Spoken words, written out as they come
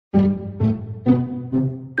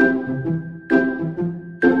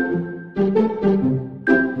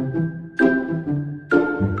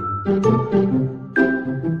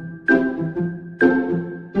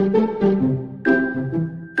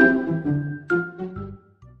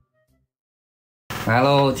来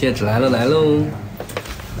喽，戒指来了来喽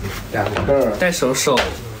2个，戴手手，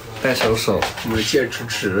戴手手，我们的戒指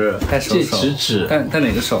指，戴手手，戒指指，戴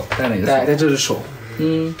哪个手？戴哪个手？戴这只手。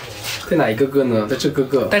戴哪一个呢？戴这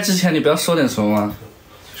个。戴之前你不要说点什么吗？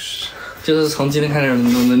就是从今天开始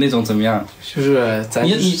的那种怎么样？就是咱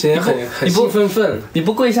你很兴奋，你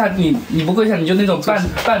不跪下，你不跪下，你就那种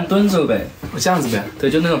半蹲着呗。我这样子呗。对，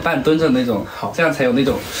就那种半蹲着那种，好，这样才有那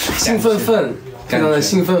种兴奋，非常的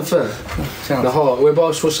兴奋。这样。然后我也不知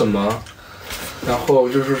道说什么，然后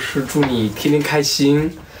就是祝你天天开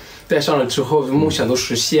心。戴上了之后，梦想都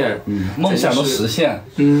实现。梦想都实现。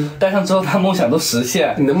戴上之后，他梦想都实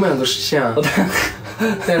现。你的梦想都实现啊！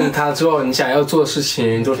戴上它之后，你想要做的事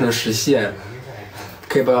情都能实现，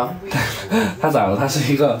可以吧？它咋了？它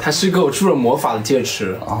是一个我注了魔法的戒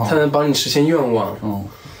指，它能帮你实现愿望。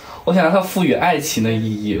我想让它赋予爱情的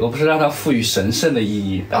意义，我不是让它赋予神圣的意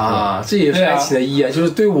义啊！这也是爱情的意义啊，就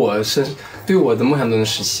是对我的梦想都能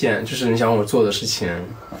实现，就是你想让我做的事情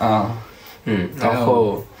啊。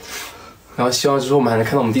然后希望之后我们还能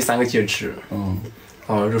看到我们第3个戒指。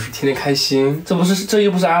就是天天开心。这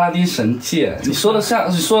又不是阿拉丁神戒，你说的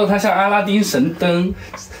它像阿拉丁神灯，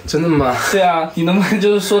真的吗？对啊，你能不能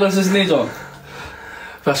就是说的是那种，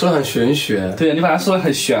把它说的很玄学？对，你把它说的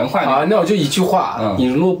很玄幻。好，那我就一句话，你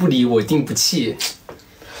若不离我，定不弃。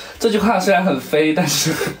这句话虽然很飞，但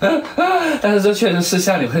是这确实是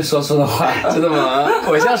像你会说出的话。真的吗？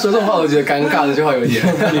我现在说这话我觉得尴尬，这句话有点。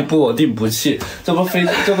你不我定不弃，这不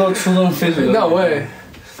初中飞水。那我也，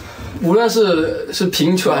无论是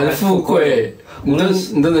贫穷还是富贵，你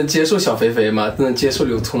都能接受小肥肥吗？都能接受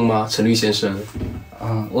刘聪吗？陈律先生。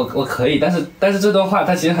我可以，但是这段话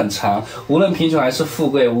它其实很长，无论贫穷还是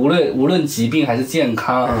富贵，无论疾病还是健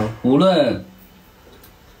康，无论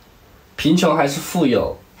贫穷还是富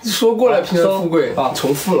有。说过了，贫穷富贵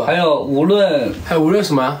重复了。还有无论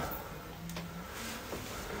什么？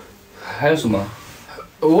还有什么？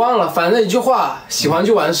我忘了，反正一句话，喜欢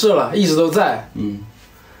就完事了，一直都在。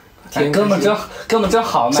哥们真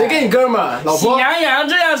豪迈。谁跟你哥们儿？老婆。喜羊羊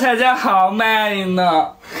这样才叫豪迈呢。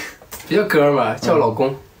别叫哥们儿，叫老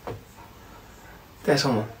公。戴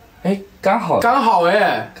上吗？刚好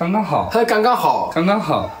哎，刚刚好。他的刚刚好，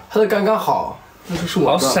他的刚刚好，那就是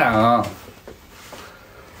我的。好闪啊！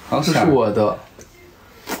这是我的。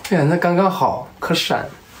哎呀，那刚刚好，可闪。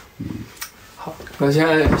好，那现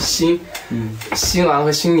在新郎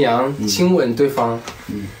和新娘亲吻对方。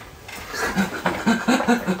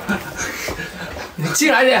你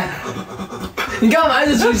进来点！你干嘛一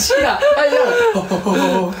直出气啊？哎呀！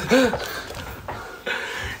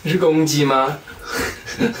你是公鸡吗？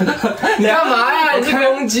你干嘛呀？你是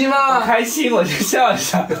公鸡吗？我开心我就笑一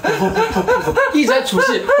下。一直在出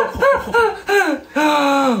气。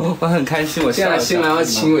我很开心，我笑一下。现在新郎要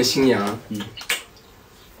亲吻新娘。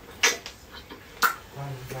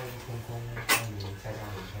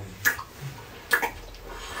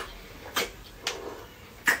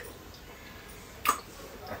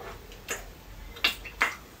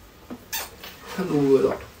太饿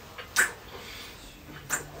了。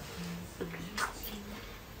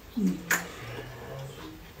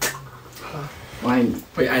我爱你，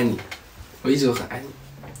我也爱你，我一直都很爱你。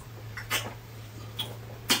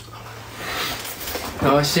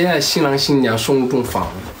然后现在新郎新娘送入洞房，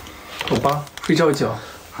走吧，睡觉觉。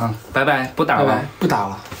好，拜拜，不打了，不打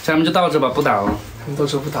了，咱们就到这吧，不打了。到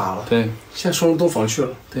这不打了。对，现在送入洞房去了。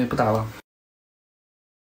对，不打了。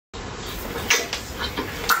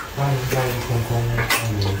欢迎加入空空，欢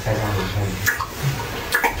迎下降流通。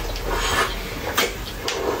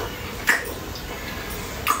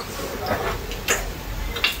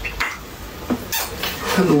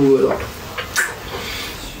太饿了。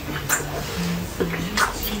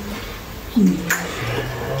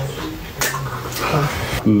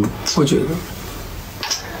我觉得。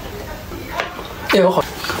哎，我好。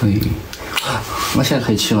可以。那现在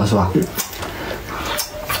可以亲了是吧？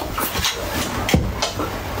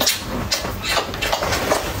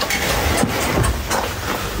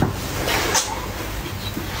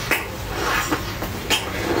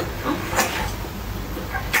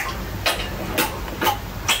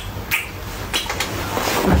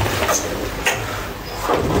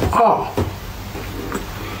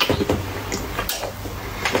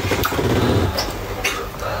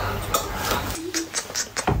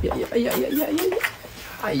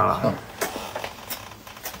哎呀！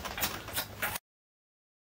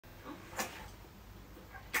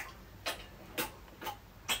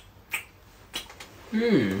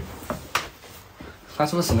发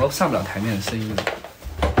出了什么上不了台面的声音？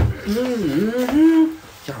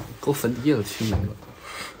呀，给我粉底液都清没了。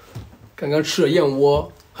刚刚吃了燕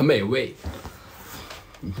窝，很美味。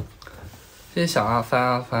谢谢小阿帆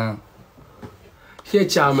阿帆，谢谢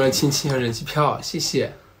家人们的亲亲和人气票，谢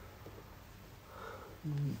谢。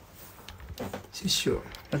谢谢。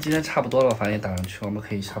那今天差不多了，反正也打上去，我们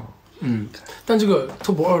可以下。但这个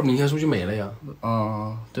Top 2明天是不是就没了呀？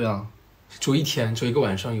对啊，只有一天，只有一个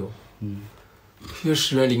晚上有。谢谢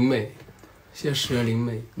石原灵美，谢谢石原灵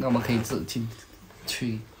美。那我们可以自己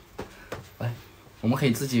去，我们可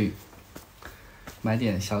以自己买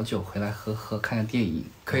点小酒回来喝喝，看看电影，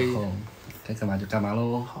可以。然后该干嘛就干嘛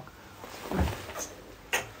喽。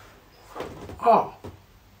好。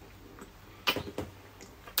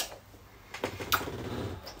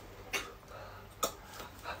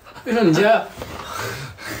为啥你今天？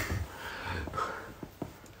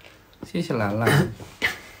谢谢兰兰，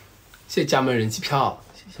谢谢家们人气票，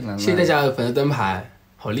谢谢兰兰，谢谢大家的粉丝灯牌，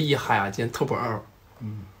好厉害啊！今天 Top 2。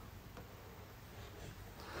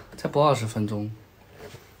再播20分钟。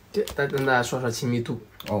对，跟大家说说亲密度。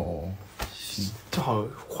行。正好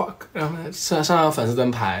让他们上粉丝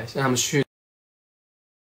灯牌，让他们去。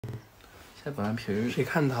谢谢果丹皮儿，谁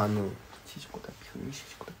看他呢？谢谢果丹皮儿，谢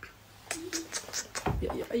谢果丹皮儿。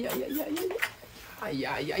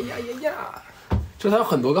呀！就他有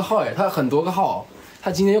很多个号哎，他很多个号，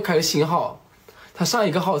他今天又开个新号，他上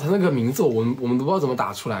一个号他那个名字我们都不知道怎么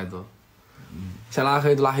打出来的，想拉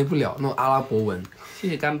黑都拉黑不了，那种阿拉伯文。谢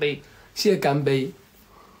谢干杯，谢谢干杯。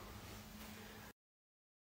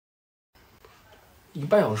1个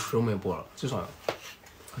半小时都没播了，至少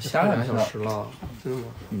下2个小时了，真的吗？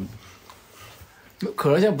可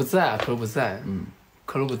乐现在不在，可乐不在，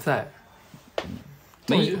可乐不在。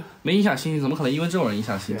没影响心情，怎么可能因为这种人影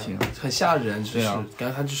响心情？很吓人，就是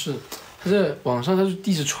感觉他在网上他就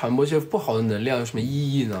一直传播一些不好的能量，有什么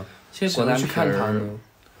意义呢？谢谢果丹皮儿，去看他呢？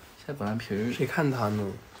谢谢果丹皮儿，谁看他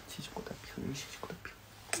呢？谢谢果丹皮儿，谢谢果丹皮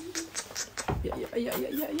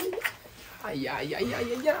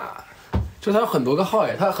儿。就他有很多个号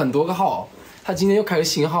哎，他很多个号，他今天又开个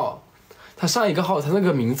新号，他上一个号他那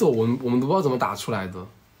个名字我们都不知道怎么打出来的，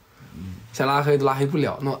想拉黑都拉黑不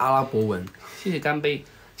了，那种阿拉伯文。谢谢干杯，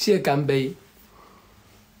谢谢干杯。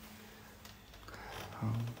好，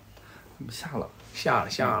我们下了，下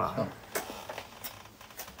了。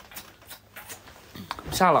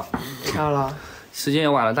时间也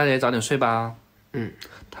晚了，大家也早点睡吧。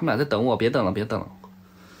他们俩在等我，别等了，不要等了。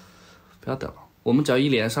我们只要一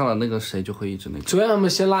连上了，那个谁就会一直那个。只要让他们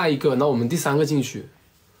先拉一个，那我们第3个进去，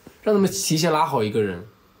让他们提前拉好一个人，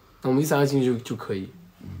那我们第3个进去就可以。